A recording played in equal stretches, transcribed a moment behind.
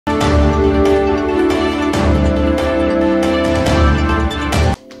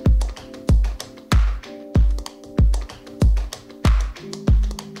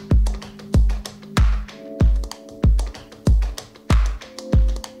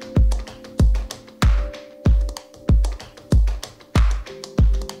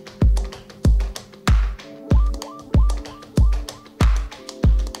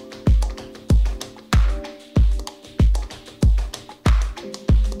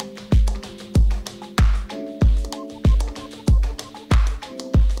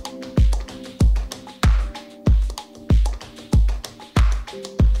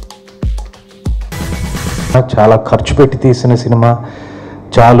చాలా ఖర్చు పెట్టి తీసిన సినిమా.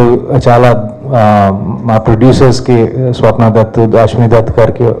 చాలా మా ప్రొడ్యూసర్స్కి స్వప్న దత్, అశ్విని దత్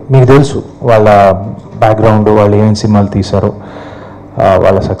గారికి మీకు తెలుసు వాళ్ళ బ్యాక్గ్రౌండ్, వాళ్ళు ఏం సినిమాలు తీశారో,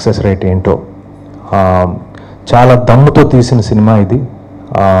 వాళ్ళ సక్సెస్ రేట్ ఏంటో. చాలా దమ్ముతో తీసిన సినిమా ఇది.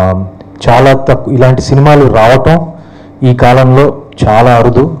 చాలా తక్కువ ఇలాంటి సినిమాలు రావటం ఈ కాలంలో చాలా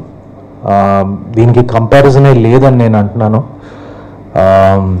అరుదు. దీనికి కంపారిజనే లేదని నేను అంటున్నాను.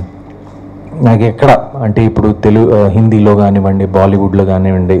 నాకు ఎక్కడ అంటే ఇప్పుడు హిందీలో కానివ్వండి, బాలీవుడ్లో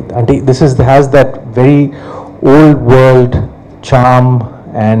కానివ్వండి, అంటే this has that very old world charm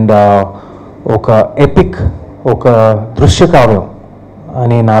and ఒక ఎపిక్, ఒక దృశ్య కావ్యం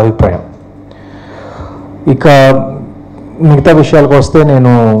అని నా అభిప్రాయం. ఇక మిగతా విషయాలకు వస్తే,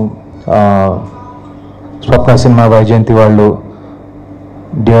 నేను స్వప్న సినిమా వైజయంతి వాళ్ళు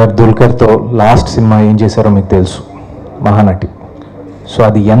డియర్ దుల్కర్తో లాస్ట్ సినిమా ఏం చేశారో మీకు తెలుసు, మహానటి. సో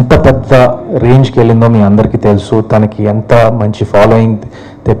అది ఎంత పెద్ద రేంజ్కి వెళ్ళిందో మీ అందరికీ తెలుసు. తనకి ఎంత మంచి ఫాలోయింగ్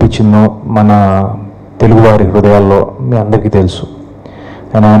తెప్పించిందో మన తెలుగువారి హృదయాల్లో మీ అందరికీ తెలుసు.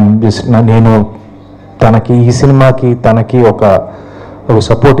 నేను తనకి ఈ సినిమాకి తనకి ఒక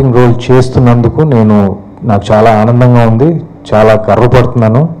సపోర్టింగ్ రోల్ చేస్తున్నందుకు నాకు చాలా ఆనందంగా ఉంది, చాలా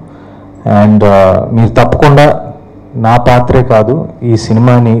గర్వపడుతున్నాను. అండ్ మీరు తప్పకుండా నా పాత్రే కాదు, ఈ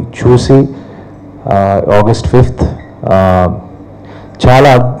సినిమాని చూసి August 5th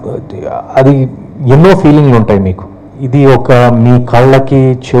చాలా అది ఎన్నో ఫీలింగ్లు ఉంటాయి మీకు. ఇది మీ కళ్ళకి,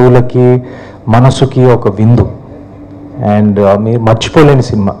 చెవులకి, మనసుకి ఒక విందు. అండ్ మీరు మర్చిపోలేని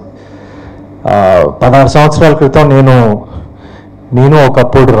సినిమా. 16 సంవత్సరాల క్రితం నేను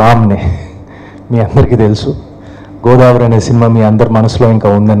ఒకప్పుడు రామ్నే, మీ అందరికీ తెలుసు. గోదావరి అనే సినిమా మీ అందరి మనసులో ఇంకా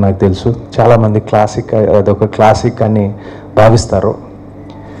ఉందని నాకు తెలుసు. చాలామంది అదొక క్లాసిక్ అని భావిస్తారు.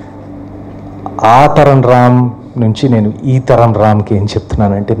 ఆ తరం రామ్ నుంచి నేను ఈ తరం రామ్కి ఏం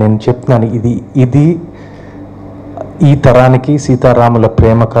చెప్తున్నానంటే, నేను చెప్తున్నాను ఇది ఈ తరానికి సీతారాముల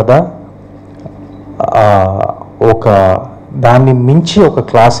ప్రేమ కథ, దాన్ని మించి ఒక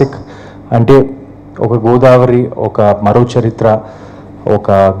క్లాసిక్. అంటే ఒక గోదావరి, ఒక మరో చరిత్ర,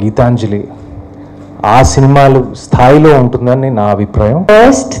 ఒక గీతాంజలి, ఆ సినిమాలు స్థాయిలో ఉంటుందని నా అభిప్రాయం.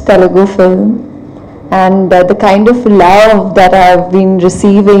 First Telugu film and the kind of love that I've been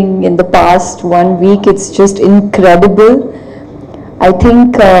receiving in the past 1 week, it's just incredible. I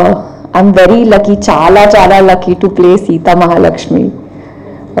think I'm very lucky, chala lucky to play Sita Mahalakshmi.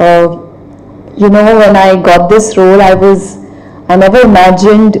 When I got this role, I never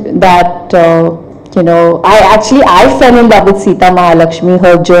imagined that I fell in love with Sita Mahalakshmi,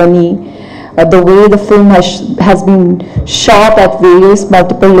 her journey, the way the film has been shot at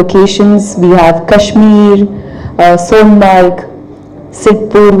multiple locations. We have Kashmir, Sonmarg,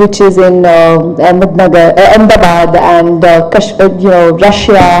 Sidpur, which is in Ahmedabad, and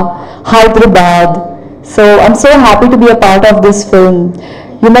Russia, Hyderabad. So I'm so happy to be a part of this film.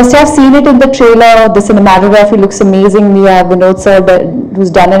 You must have seen it in the trailer. The cinematography looks amazing. We have Vinod sir,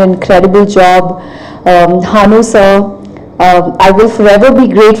 who's done an incredible job. Hanu sir. I will forever be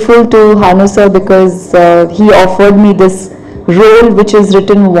grateful to Hanu sir because he offered me this role which is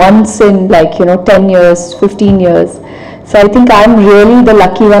written once in 10 years, 15 years. So I think I'm really the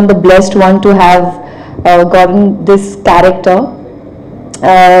lucky one, the blessed one to have gotten this character.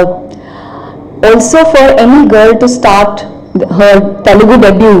 Also, for any girl to start her Telugu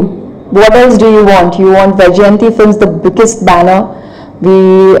debut, what else do you want? You want Vizagvision Films, the biggest banner.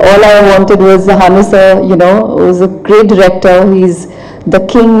 All I wanted was Hanu sir, who's a great director. He's the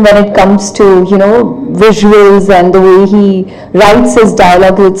king when it comes to, visuals and the way he writes his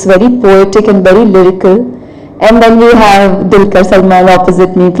dialogue. It's very poetic and very lyrical. And then we have Dulquer Salman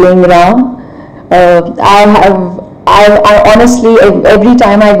opposite me playing Ram. I honestly, every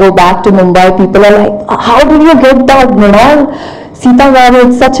time I go back to Mumbai, people are like, how did you get that, Sita Garu,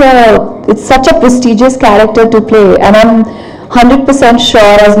 it's such a prestigious character to play. And I'm 100%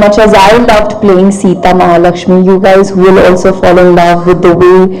 sure, as much as I loved playing Sita Mahalakshmi, you guys will also fall in love with the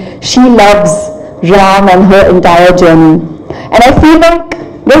way she loves Ram and her entire journey. And I feel like,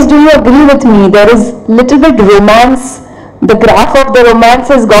 guys, do you agree with me? There is little bit romance. The graph of the romance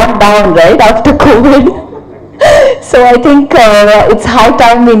has gone down, right, after COVID. So I think it's high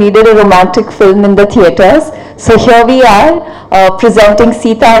time we needed a romantic film in the theatres. So here we are presenting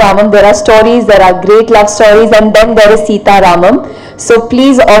Sitaramam. There are stories, there are great love stories, and then there is Sitaramam. So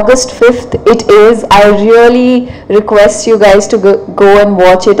please, August 5th it is. I really request you guys to go and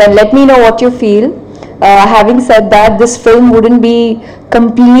watch it and let me know what you feel. Having said that, this film wouldn't be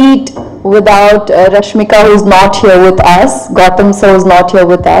complete without Rashmika, who's not here with us, Gautam sir, who's not here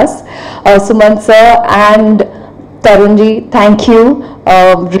with us, Suman sir, and Tarunji, thank you.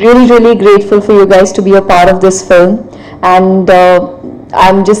 Really, really grateful for you guys to be a part of this film. And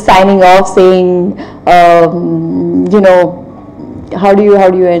I'm just signing off saying, how do you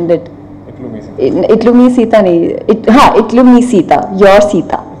end it? Itlumi Sita nahi. Itlumi Sita, your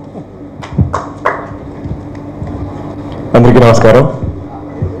Sita. Andriki namaskaram.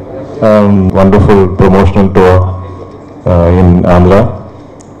 Wonderful promotional tour in Andhra,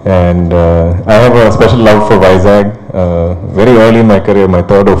 and I have a special love for VIZAG. Very early in my career, my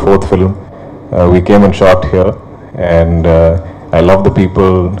third or fourth film, we came and shot here, and I loved the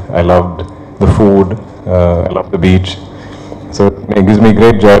people, I loved the food, I loved the beach. So it gives me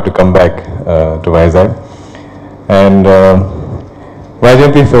great joy to come back to VIZAG. And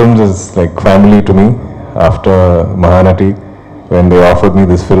Vajanti Films is like family to me. After Mahanati, when they offered me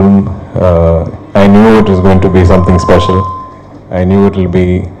this film, I knew it was going to be something special. I knew it will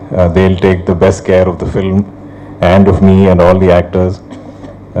be, they'll take the best care of the film and of me and all the actors.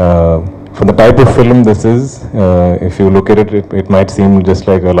 For the type of film this is, if you look at it, it might seem just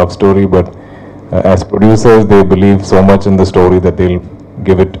like a love story, but as producers, they believe so much in the story that they'll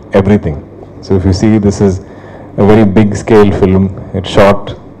give it everything. So if you see, this is a very big scale film. It's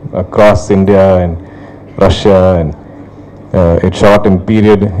shot across India and Russia, and it's shot in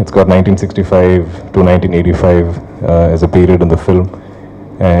period. It's got 1965 to 1985 as a period in the film,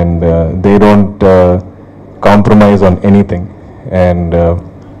 and they don't compromise on anything. And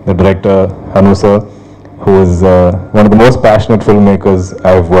the director Hanu sir, who is one of the most passionate filmmakers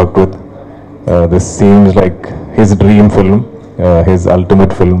I've worked with, this seems like his dream film, his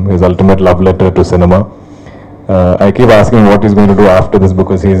ultimate film, his ultimate love letter to cinema. I keep asking what he's going to do after this,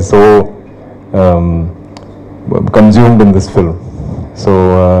 because he's so consumed in this film. So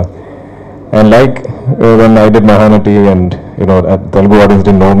and like when I did Mahanati, and Telugu audience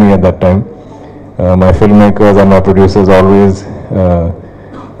didn't know me at that time, my filmmakers and my producers always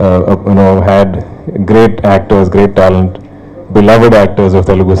had great actors, great talent, beloved actors of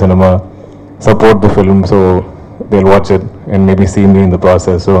Telugu cinema support the film, so they'll watch it and maybe see me in the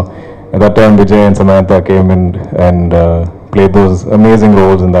process. So at that time, Vijay and Samantha came in and played those amazing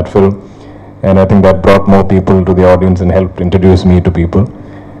roles in that film, and I think that brought more people to the audience and helped introduce me to people.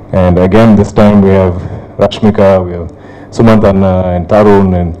 And again, this time we have Rashmika, we have Sumantanna and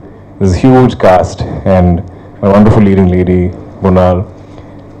Tarun, and this huge cast, and a wonderful leading lady, Bunal.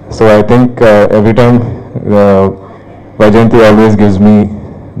 So I think every time Vajanti always gives me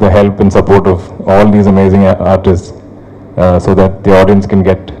the help and support of all these amazing artists, so that the audience can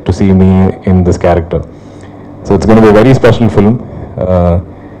get to see me in this character. So it's going to be a very special film.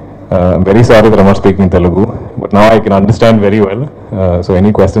 I'm very sorry that I'm not speaking Telugu, but now I can understand very well. So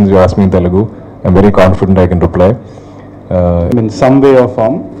any questions you ask me in Telugu, I'm very confident I can reply. In some way or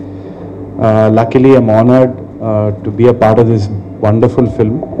form, luckily I'm honored to be a part of this wonderful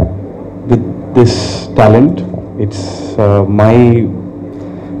film with this talent. It's my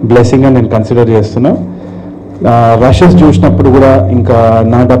blessing and నేను consider చేస్తున్నా. Rashes చూసినప్పుడు కూడా, ఇంకా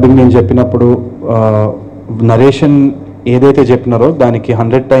నా dubbing నేను చెప్పినప్పుడు, narration ఏదైతే చెప్పినారో దానికి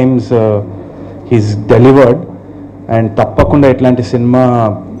 100 times హీస్ డెలివర్డ్. అండ్ తప్పకుండా ఇట్లాంటి సినిమా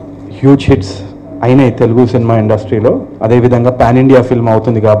హ్యూజ్ హిట్స్ అయినాయి తెలుగు సినిమా ఇండస్ట్రీలో. అదేవిధంగా పాన్ ఇండియా ఫిల్మ్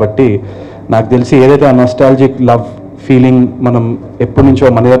అవుతుంది కాబట్టి నాకు తెలిసి ఏదైతే ఆ నొస్టాలజిక్ లవ్ ఫీలింగ్ మనం ఎప్పటి నుంచో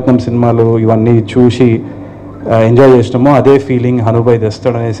మణిరత్నం సినిమాలు ఇవన్నీ చూసి ఎంజాయ్ చేసినామో అదే ఫీలింగ్ హనుభాయ్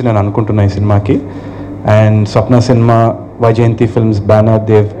తెస్తాడనేసి నేను అనుకుంటున్నా ఈ సినిమాకి. And Swapna cinema, Vyjayanthi films banner,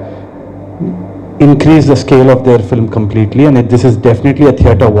 they've increased the scale of their film completely, and this is definitely a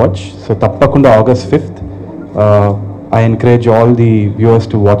theatre watch. So tappakunda August 5th, I encourage all the viewers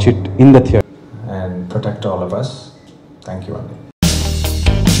to watch it in the theatre And protect all of us. Thank you, Andy.